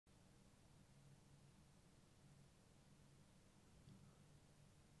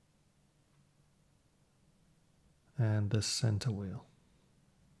and the center wheel.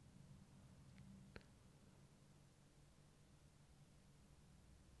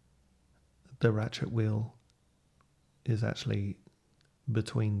 The ratchet wheel is actually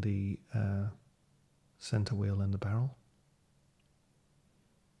between the center wheel and the barrel.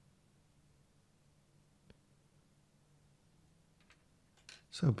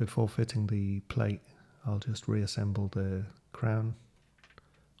 So before fitting the plate, I'll just reassemble the crown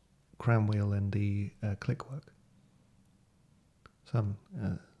wheel and the click work. So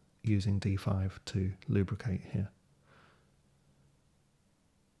I'm using D5 to lubricate here.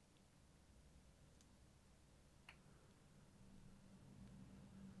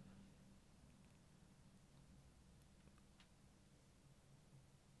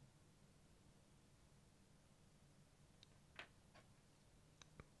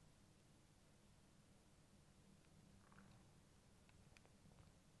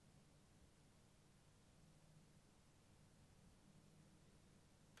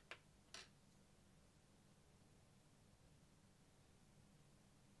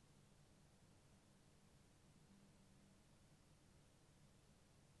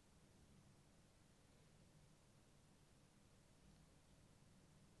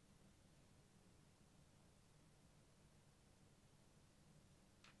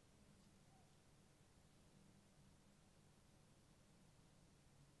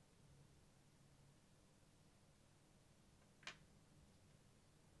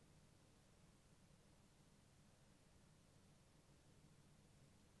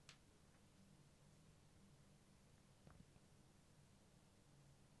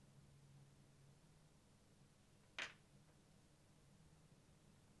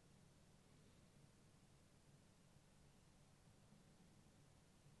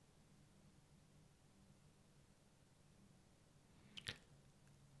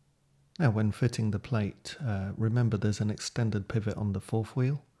 Now when fitting the plate, remember there's an extended pivot on the fourth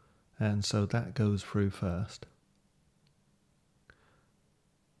wheel, and so that goes through first.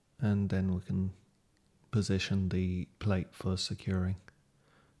 And then we can position the plate for securing.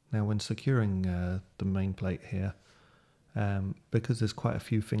 Now when securing the main plate here, because there's quite a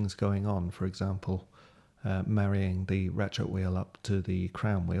few things going on, for example, marrying the ratchet wheel up to the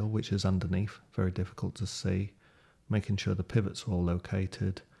crown wheel, which is underneath, very difficult to see, making sure the pivots are all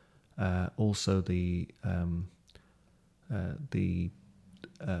located, also the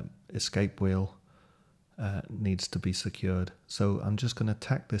escape wheel needs to be secured. So I'm just going to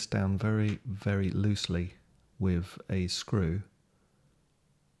tack this down very, very loosely with a screw,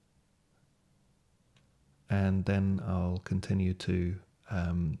 and then I'll continue to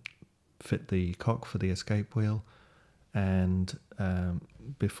fit the cock for the escape wheel, and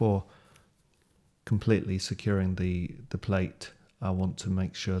before completely securing the plate, I want to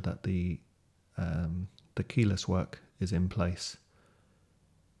make sure that the keyless work is in place.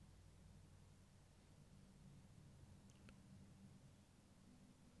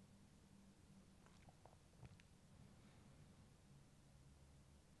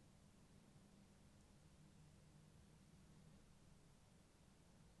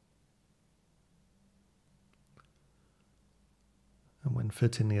 And when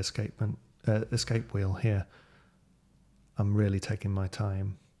fitting the escape wheel here, I'm really taking my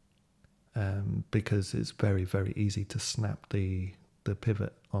time because it's very, very easy to snap the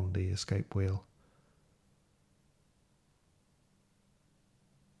pivot on the escape wheel.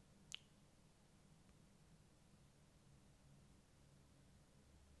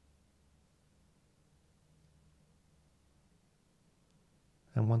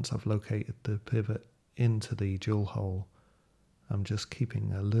 And once I've located the pivot into the jewel hole, I'm just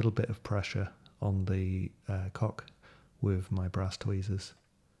keeping a little bit of pressure on the cock with my brass tweezers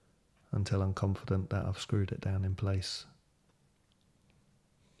until I'm confident that I've screwed it down in place.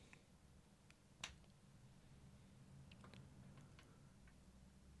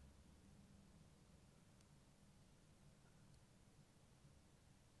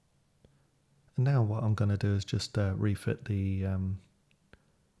 And now what I'm going to do is just refit the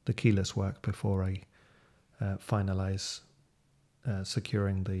keyless work before I finalize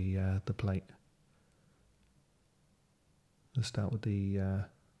securing the plate. Let's start with the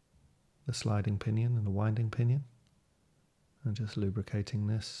sliding pinion and the winding pinion, and just lubricating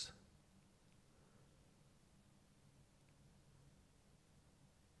this.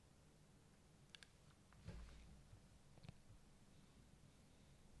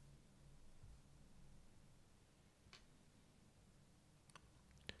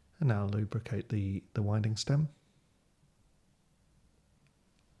 And now lubricate the winding stem.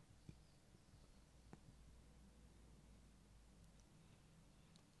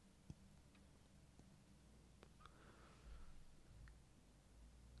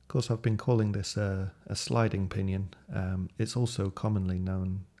 course, I've been calling this a sliding pinion. It's also commonly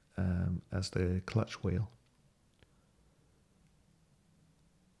known as the clutch wheel.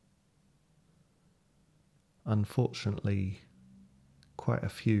 Unfortunately, quite a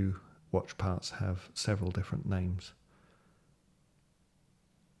few watch parts have several different names,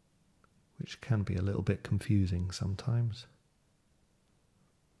 which can be a little bit confusing sometimes.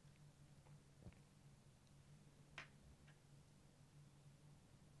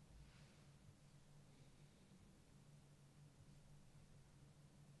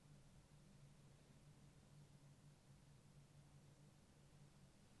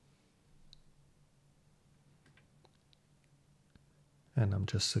 And I'm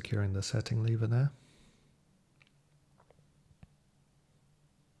just securing the setting lever there.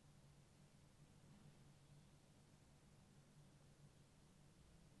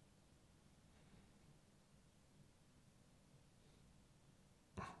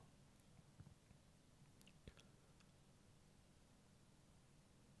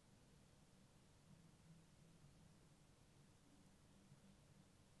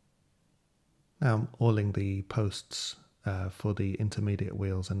 Now I'm oiling the posts for the intermediate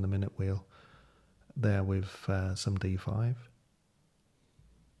wheels and the minute wheel there with some D5.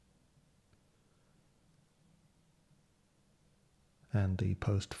 And the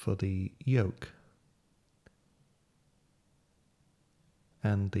post for the yoke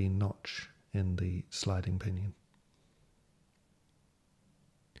and the notch in the sliding pinion.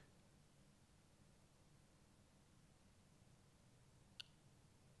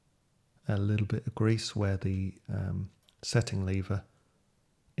 A little bit of grease where the setting lever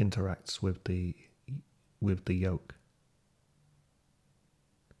interacts with the yoke.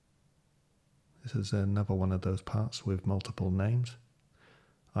 This is another one of those parts with multiple names.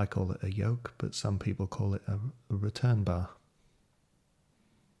 I call it a yoke, but some people call it a return bar.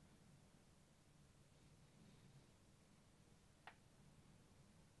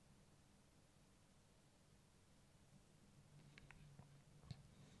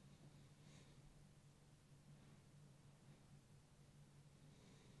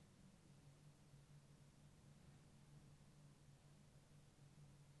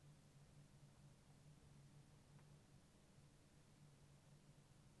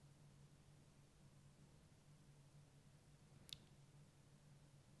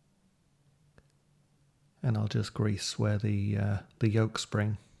 And I'll just grease where the yoke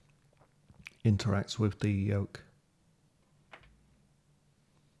spring interacts with the yoke.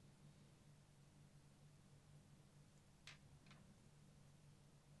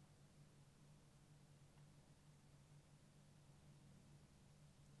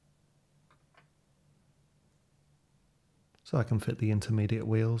 So I can fit the intermediate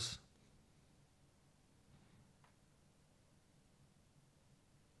wheels.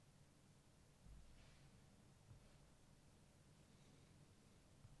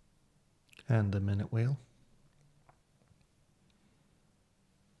 And the minute wheel.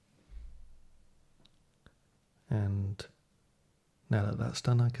 And now that that's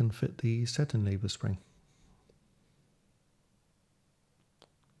done, I can fit the setting lever spring.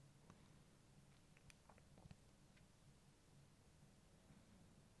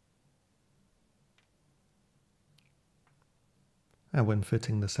 And when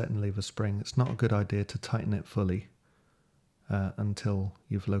fitting the setting lever spring, it's not a good idea to tighten it fully until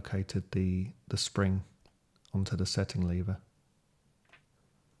you've located the spring onto the setting lever.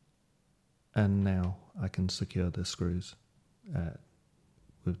 And now I can secure the screws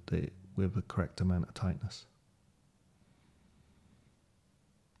with the correct amount of tightness.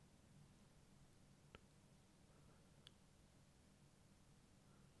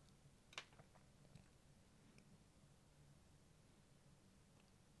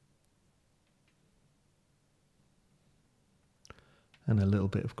 And a little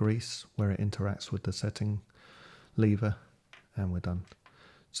bit of grease where it interacts with the setting lever, and we're done.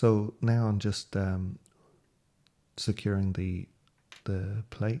 So now I'm just securing the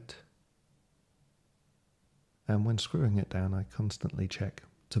plate, and when screwing it down I constantly check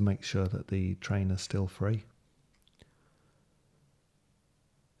to make sure that the train is still free.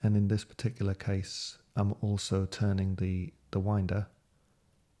 And in this particular case I'm also turning the winder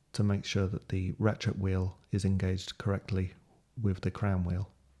to make sure that the ratchet wheel is engaged correctly with the crown wheel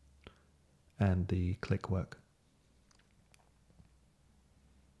and the click work.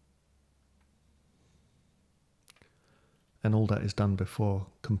 And all that is done before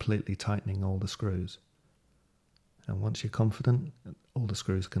completely tightening all the screws. And once you're confident, all the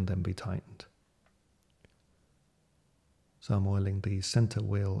screws can then be tightened. So I'm oiling the center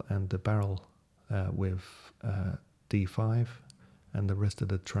wheel and the barrel with D5 and the rest of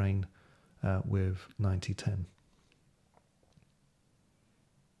the train with 9010.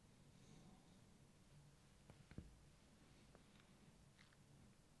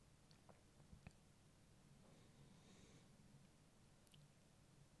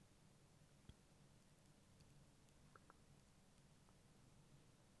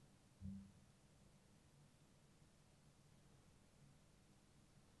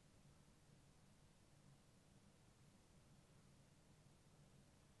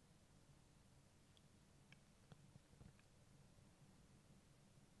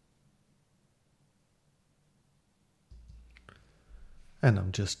 And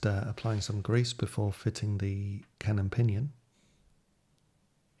I'm just applying some grease before fitting the cannon pinion.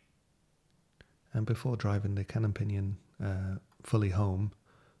 And before driving the cannon pinion fully home,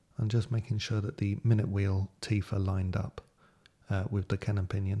 I'm just making sure that the minute wheel teeth are lined up with the cannon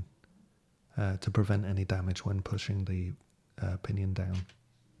pinion to prevent any damage when pushing the pinion down.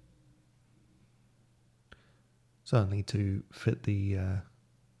 So I need to fit the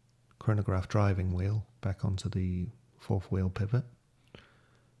chronograph driving wheel back onto the fourth wheel pivot.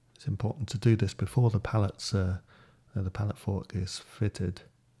 It's important to do this before the pallets, the pallet fork is fitted,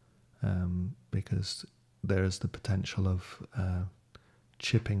 because there is the potential of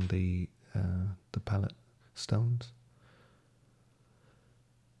chipping the pallet stones.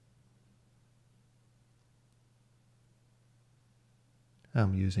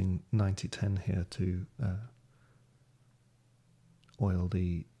 I'm using 9010 here to oil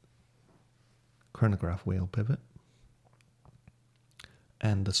the chronograph wheel pivot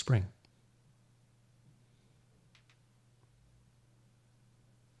and the spring.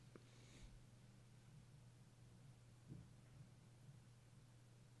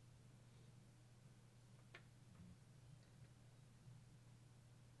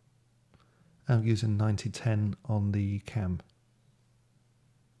 I'm using 9010 on the cam.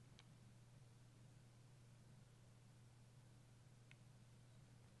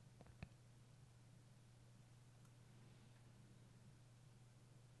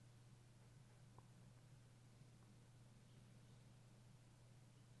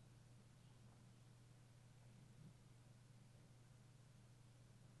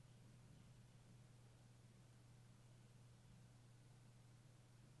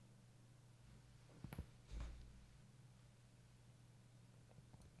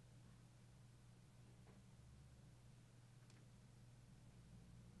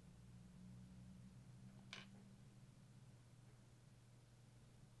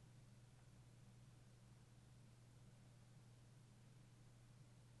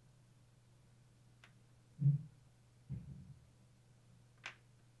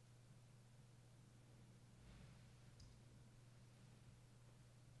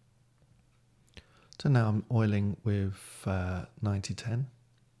 So now I'm oiling with 9010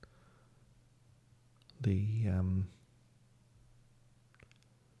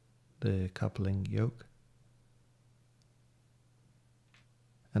 the coupling yoke,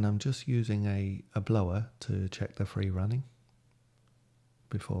 and I'm just using a blower to check the free running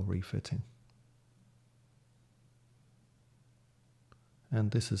before refitting.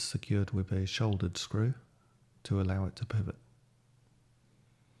 And this is secured with a shouldered screw to allow it to pivot.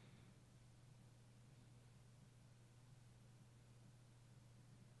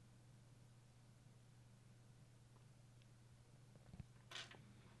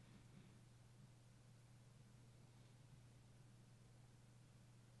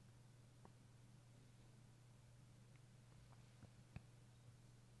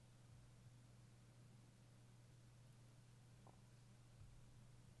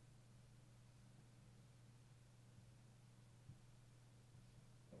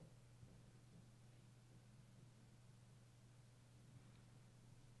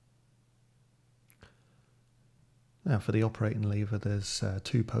 Now for the operating lever, there's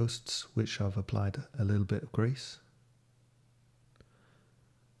two posts which I've applied a little bit of grease,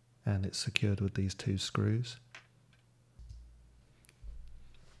 and it's secured with these two screws.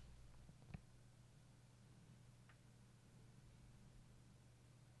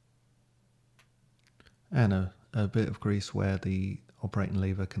 And a bit of grease where the operating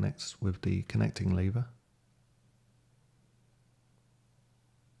lever connects with the connecting lever.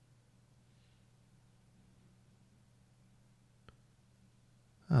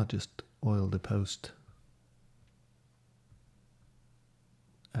 I'll just oil the post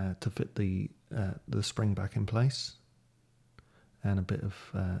to fit the spring back in place, and a bit of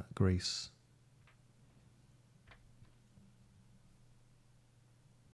grease